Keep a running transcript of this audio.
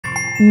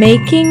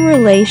Making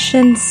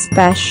relations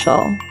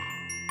special.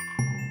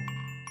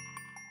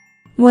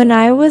 When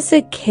I was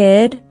a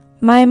kid,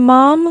 my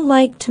mom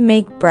liked to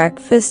make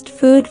breakfast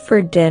food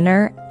for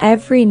dinner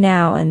every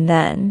now and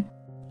then.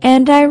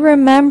 And I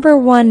remember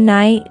one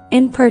night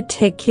in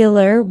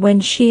particular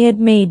when she had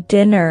made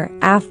dinner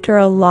after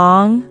a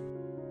long,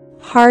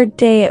 hard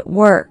day at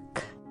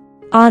work.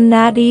 On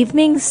that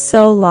evening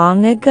so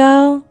long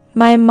ago,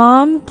 my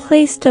mom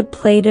placed a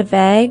plate of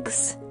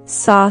eggs,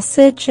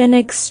 sausage and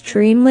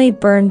extremely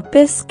burned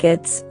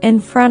biscuits in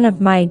front of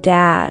my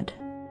dad.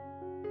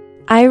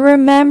 I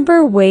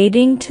remember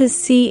waiting to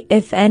see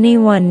if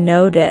anyone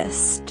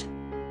noticed.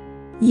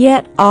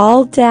 Yet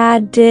all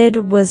Dad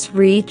did was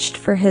reached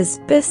for his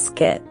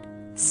biscuit,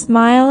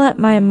 smile at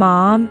my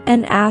mom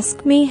and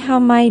ask me how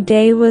my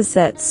day was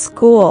at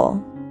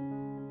school.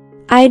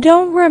 I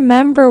don't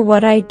remember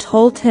what I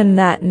told him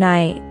that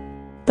night,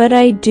 but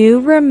I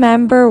do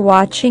remember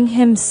watching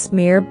him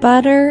smear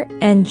butter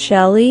and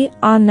jelly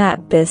on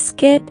that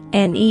biscuit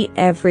and eat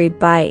every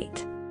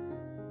bite.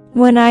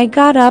 When I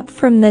got up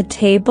from the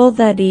table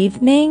that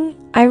evening,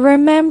 I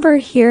remember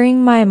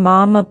hearing my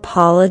mom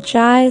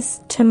apologize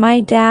to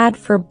my dad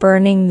for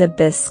burning the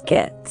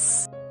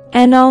biscuits.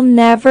 And I'll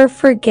never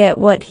forget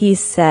what he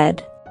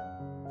said.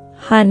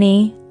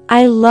 "Honey,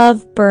 I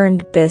love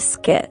burned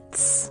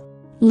biscuits."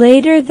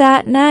 Later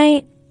that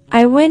night,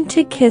 I went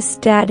to kiss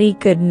Daddy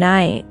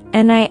goodnight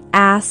and I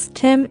asked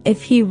him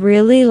if he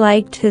really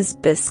liked his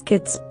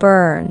biscuits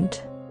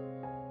burned.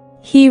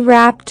 He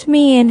wrapped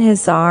me in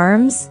his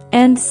arms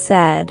and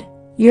said,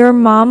 "Your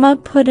mama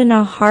put in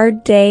a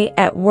hard day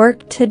at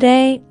work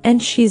today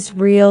and she's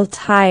real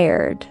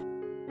tired.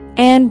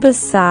 And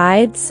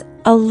besides,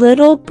 a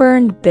little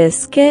burned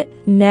biscuit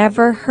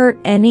never hurt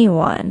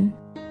anyone."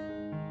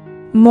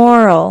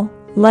 Moral: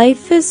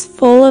 life is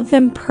full of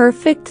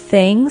imperfect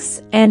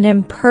things and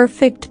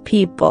imperfect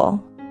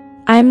people.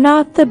 I'm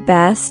not the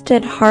best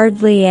at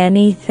hardly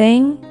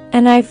anything,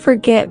 and I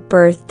forget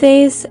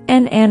birthdays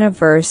and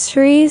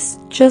anniversaries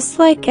just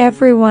like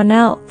everyone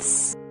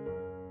else.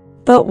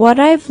 But what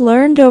I've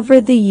learned over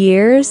the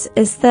years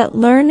is that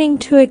learning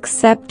to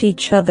accept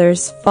each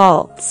other's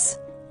faults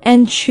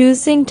and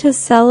choosing to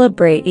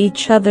celebrate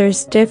each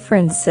other's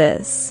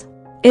differences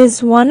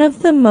is one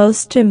of the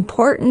most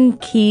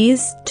important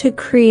keys to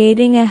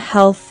creating a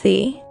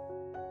healthy,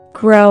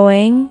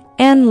 growing,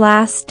 and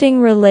lasting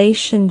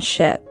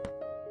relationship.